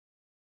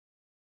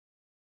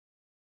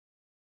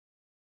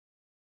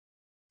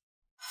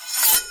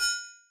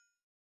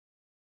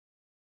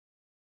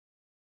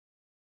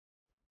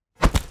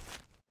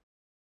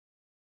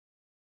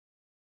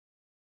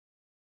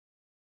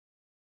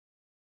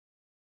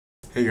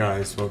Hey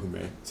guys, welcome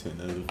back to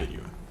another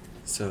video.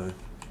 So,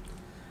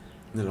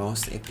 in the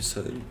last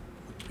episode,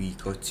 we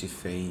got to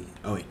phase...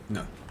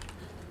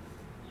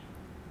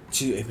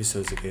 2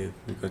 episodes ago,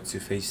 we got to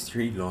phase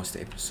 3. Last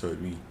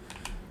episode, we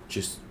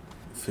just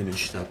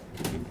finished up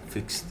and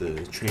fixed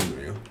the train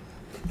rail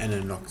and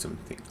unlocked some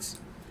things.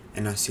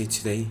 And I said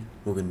today,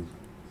 we're going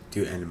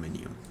to do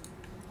aluminium.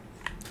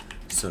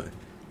 So,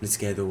 let's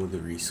gather all the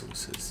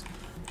resources.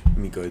 Let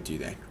me go do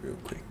that real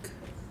quick.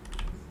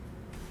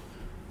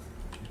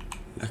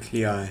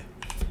 Luckily I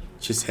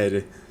just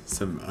had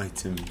some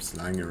items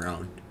lying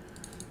around,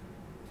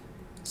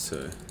 so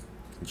I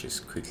can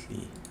just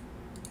quickly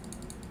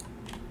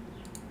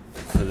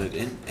fill it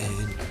in,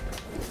 and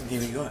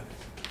there we go.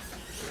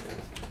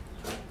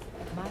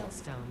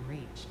 Milestone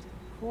reached.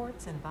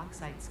 Quartz and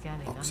bauxite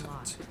scanning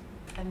unlocked.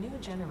 A new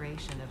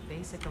generation of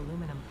basic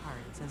aluminum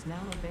parts is now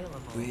available.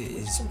 Where is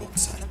which can be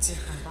bauxite? constructed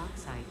from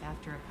bauxite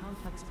after a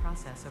complex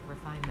process of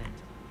refinement.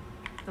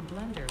 The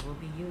blender will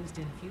be used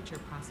in future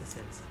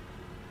processes.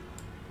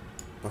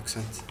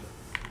 Bauxite.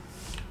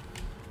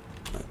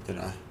 Did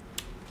I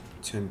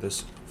turn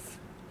this off?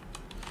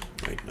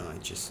 Wait, no, I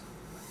just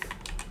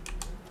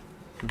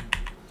got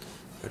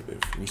a bit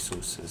of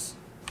resources.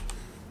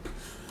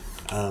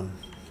 I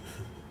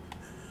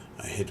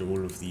hid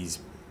all of these.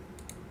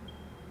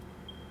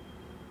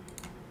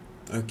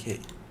 Okay,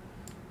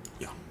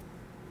 yeah.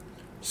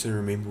 So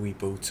remember we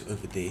built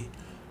over there.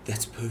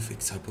 That's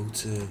perfect. I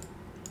built a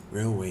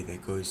railway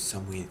that goes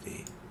somewhere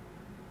there,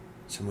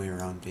 somewhere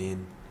around there.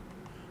 And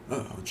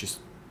I'll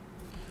just...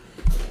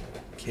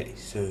 Okay,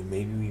 so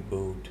maybe we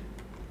build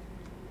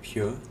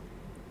pure,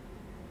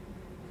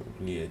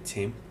 probably a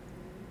temp,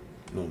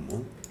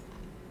 normal,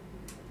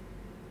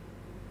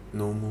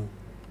 no.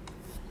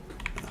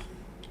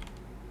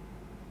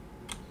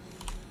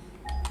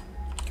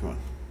 Come on.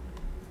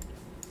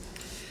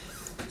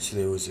 So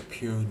there was a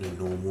pure and a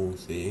normal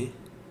there.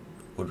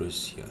 What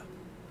was here?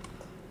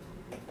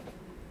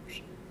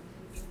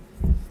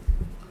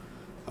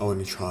 I want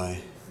to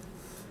try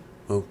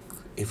milk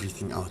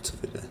everything out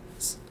of it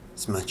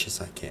as much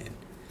as I can.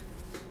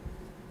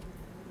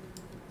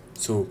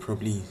 So we'll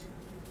probably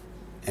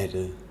add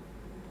a...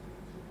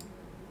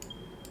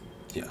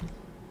 yeah.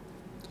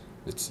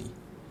 Let's see.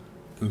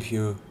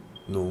 Impure,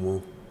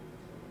 normal,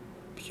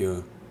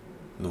 pure,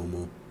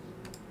 normal,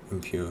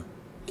 impure,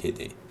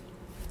 KD.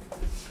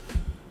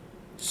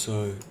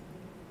 So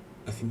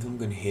I think I'm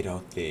gonna head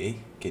out there,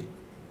 get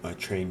my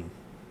train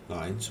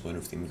lines, one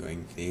of them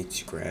going there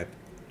to grab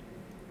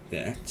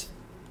that.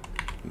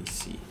 Let me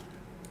see.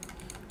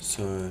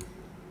 So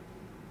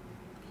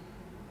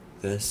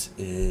this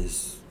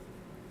is...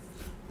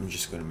 I'm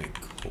just gonna make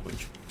a whole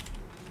bunch of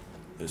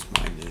those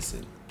miners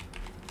and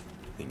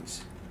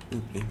things.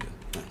 Ooh, blender,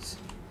 nice.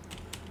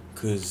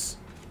 Cause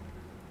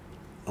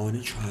I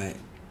wanna try,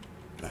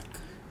 like,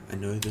 I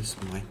know this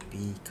might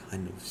be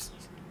kind of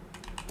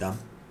dumb,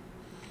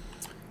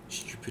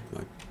 stupid,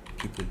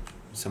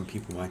 some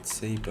people might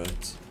say,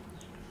 but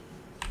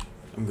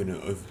I'm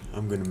gonna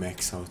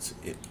max out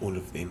all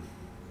of them,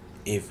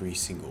 every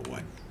single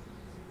one.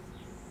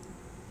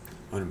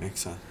 I wanna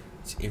max out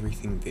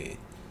everything there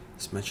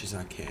as much as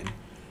I can.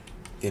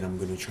 Then I'm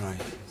gonna try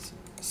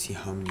see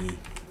how many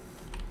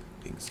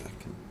things I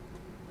can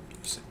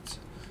use it.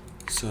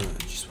 So I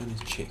just wanna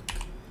check.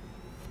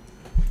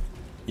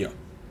 Yeah.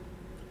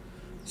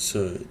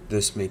 So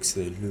this makes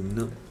the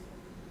aluminum.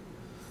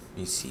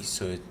 You see,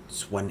 so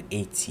it's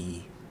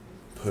 180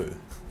 per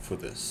for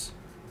this.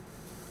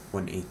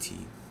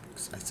 180.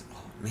 That's,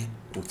 oh man,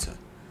 water.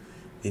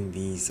 Then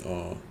these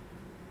are...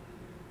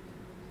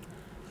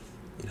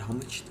 and how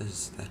much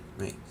does that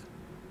make?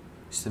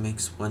 So that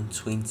makes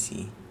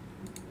 120.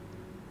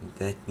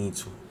 That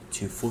needs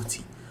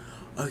 240.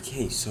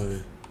 Okay,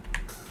 so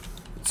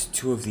it's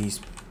two of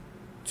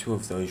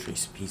those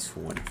recipes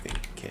for one thing.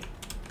 Okay.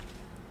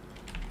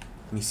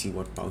 Let me see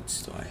what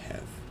bolts do I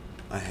have.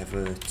 I have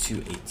a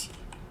 480.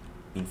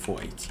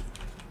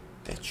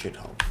 That should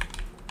help.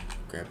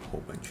 Grab a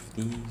whole bunch of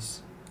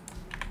these.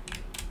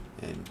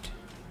 And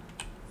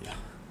yeah.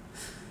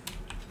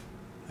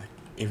 Like,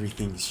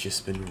 everything's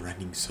just been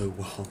running so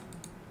well.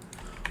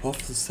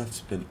 Half the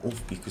stuff's been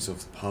off because of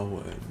the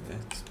power and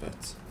that,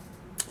 but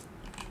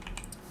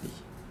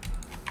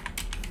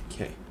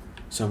okay.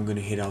 So I'm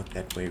gonna head out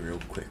that way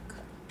real quick.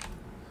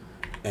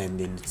 And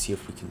then let's see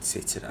if we can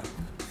set it up.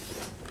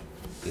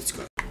 Let's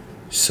go.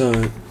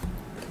 So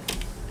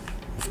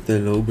after a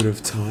little bit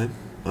of time,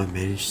 I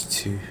managed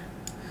to,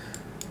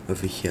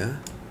 over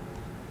here,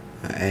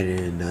 I added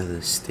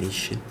another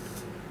station.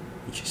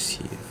 Let me just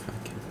see if I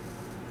can,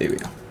 there we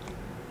are.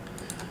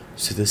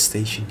 So this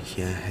station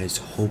here has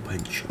a whole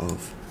bunch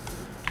of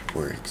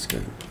works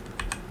going,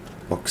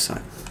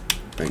 bauxite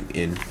going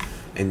in,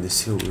 and the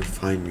steel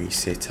refinery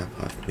setup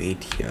I've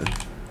made here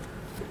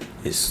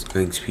is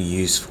going to be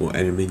used for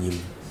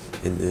aluminium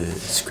in the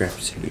scrap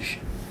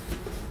solution.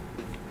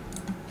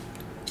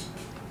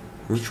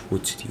 How much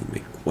water do you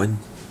make?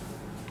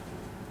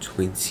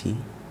 120?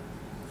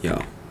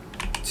 Yeah,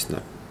 it's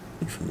not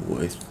even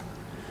worth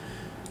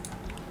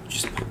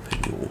just pump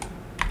in more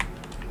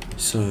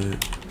So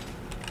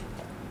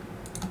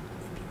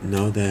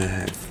now that I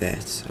have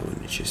that, I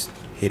want to just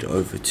head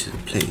over to the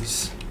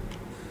place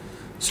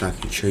so I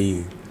can show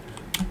you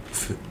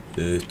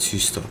the 2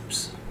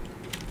 stops.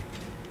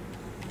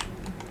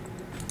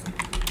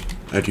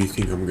 I do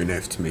think I'm gonna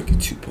have to make a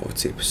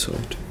 2-part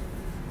episode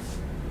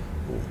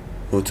or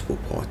multiple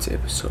parts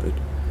episode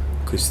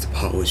because the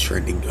power is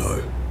running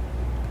low.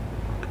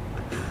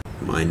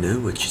 Miner,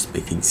 which is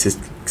making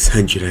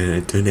 600, and I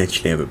don't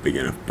actually have a big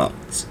enough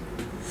box.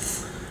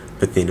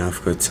 But then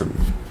I've got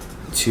some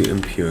 2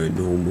 impure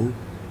normal.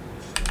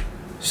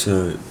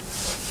 So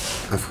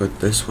I've got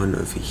this one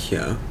over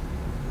here,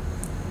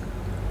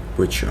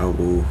 which I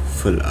will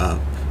fill up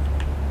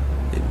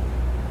and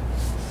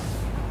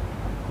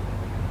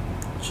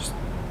just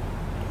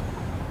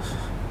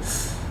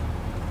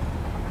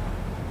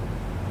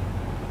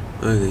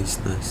oh, that's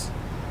nice.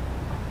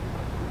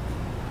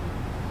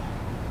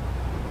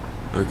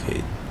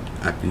 Okay,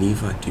 I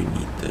believe I do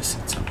need this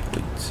at some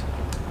point,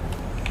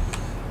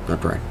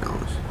 but right now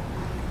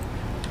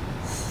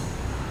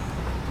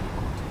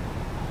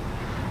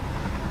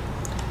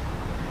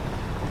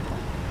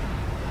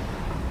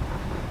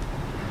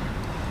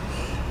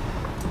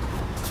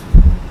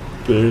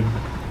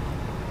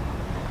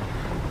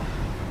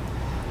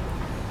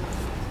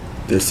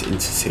this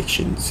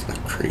intersection is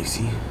like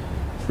crazy.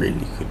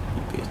 Really could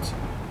be better.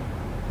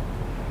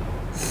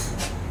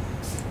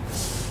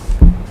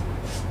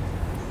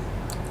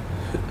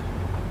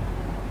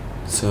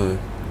 So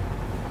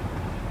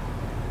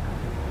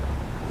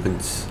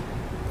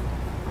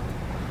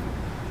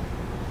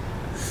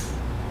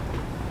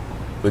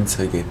once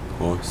I get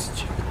past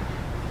here,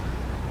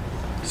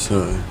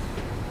 so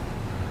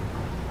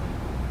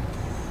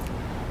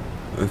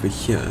over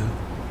here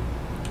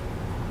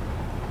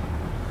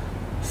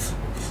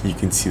you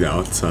can see the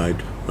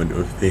outside one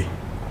over there.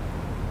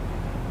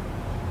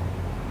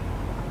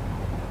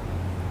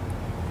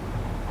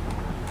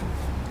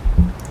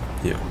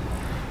 Yeah.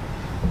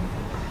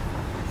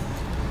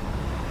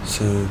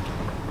 So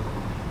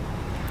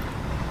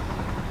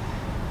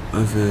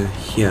over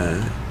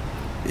here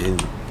in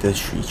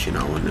this region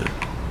I want to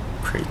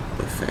create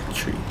the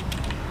factory.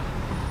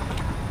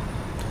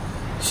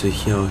 So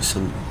here are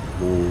some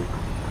more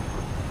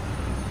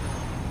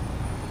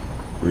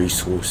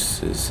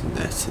resources and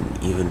that,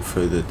 and even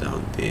further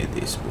down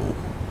there's more.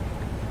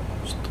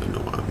 Just don't know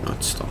why I'm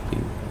not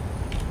stopping.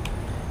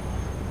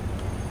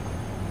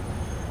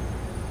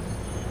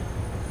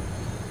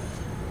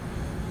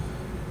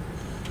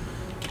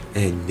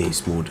 And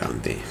there's more down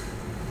there.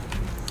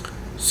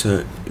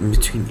 So in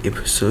between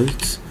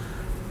episodes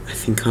I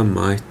think I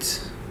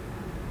might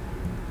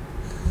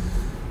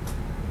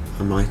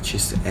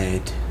just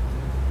add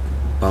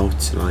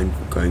belt line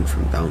going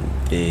from down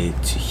there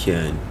to here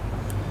and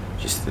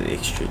just an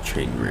extra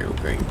train rail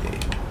going there.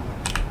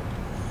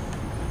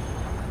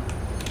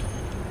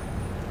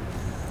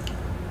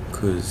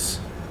 Because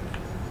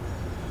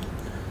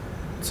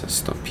let's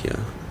stop here.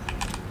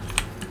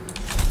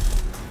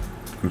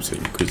 I'm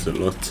saying because a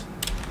lot,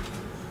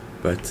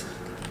 but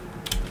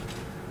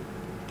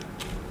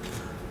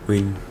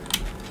when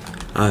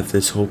I have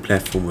this whole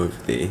platform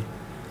over there,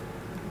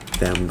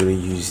 that I'm gonna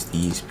use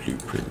these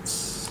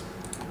blueprints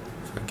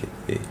if I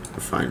get the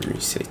refinery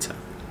set up.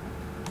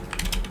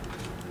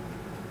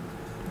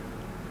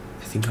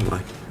 I think I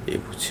might be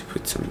able to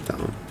put some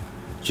down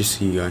just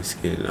so you guys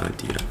get an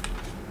idea.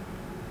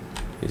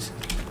 Is it?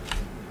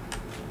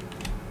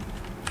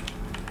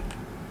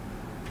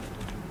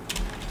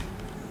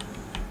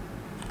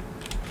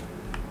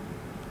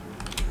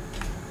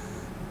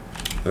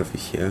 Over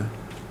here.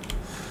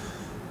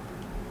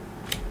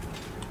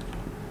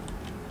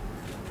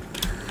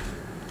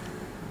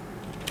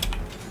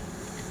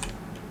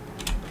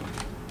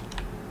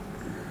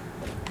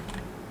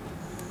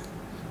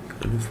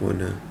 Kind of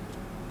wanna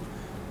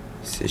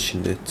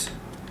position it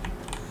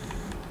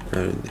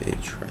right on the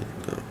edge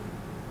right now.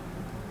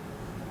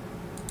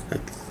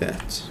 Like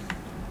that.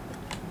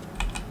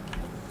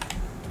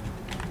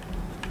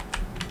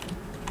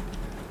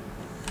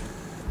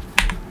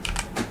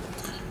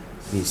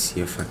 Let me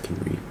see if I can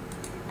read.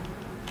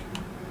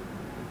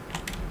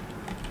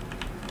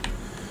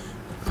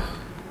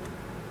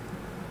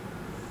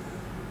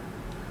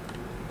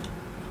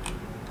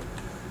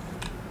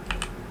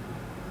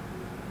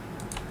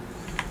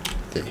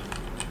 There.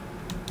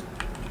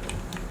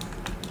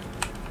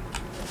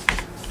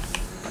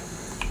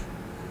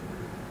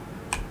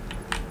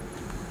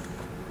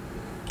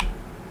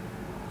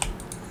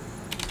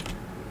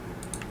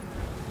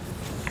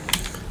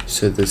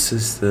 So this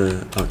is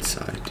the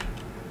outside.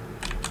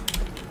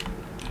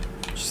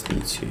 Just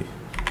need to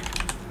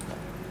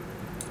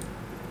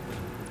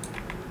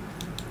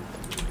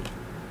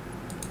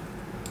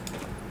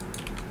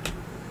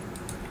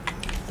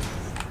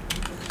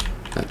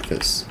like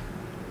this.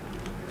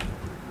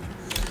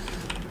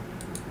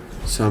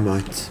 So I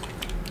might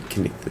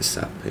connect this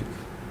up and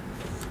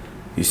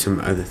do some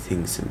other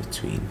things in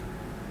between.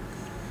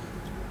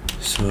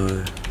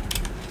 So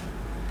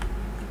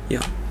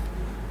yeah,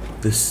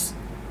 this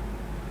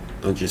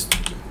I'll just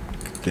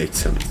collect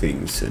some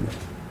things, and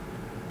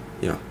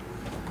yeah.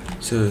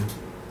 So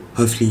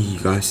hopefully you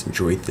guys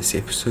enjoyed this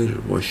episode.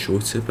 It was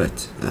shorter,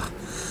 but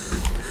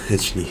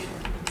actually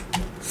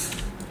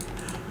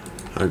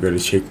I gotta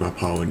check my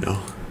power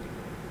now.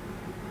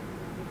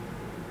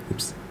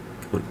 Oops.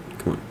 Come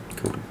on.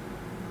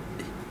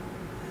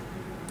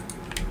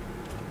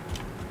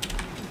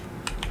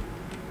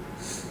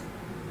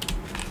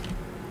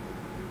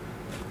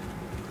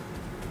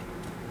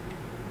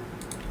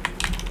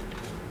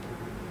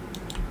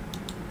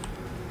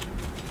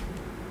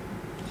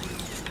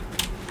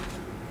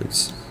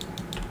 It's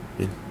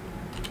in.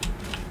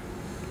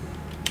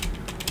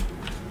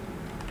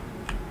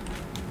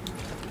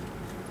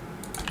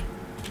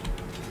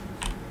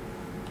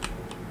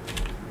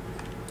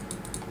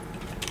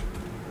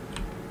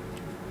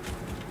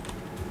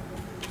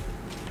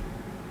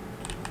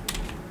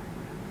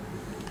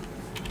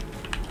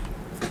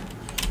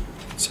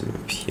 Some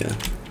up here.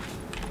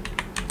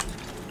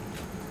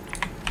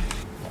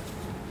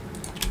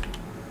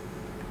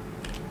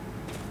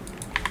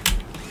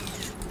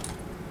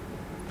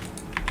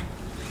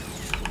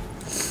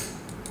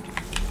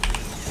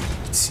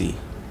 Let's see.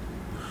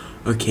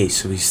 Okay,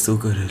 so we still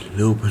got a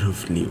little bit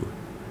of leeway.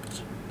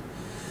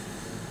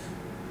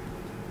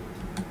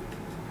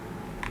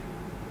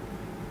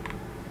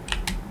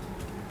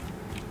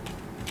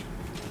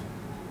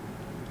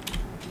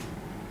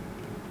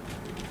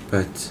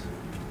 But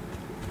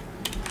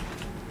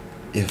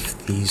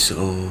if these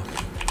are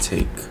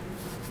take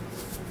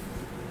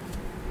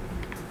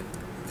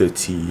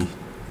 30,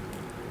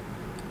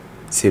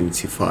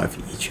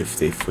 75 each, if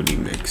they're fully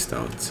maxed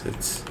out,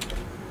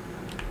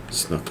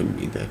 it's not gonna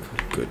be that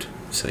good.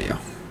 So yeah.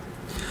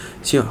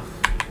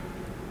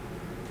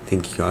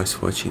 Thank you guys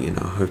for watching, and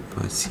I hope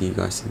I see you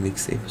guys in the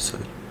next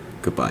episode.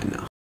 Goodbye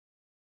now.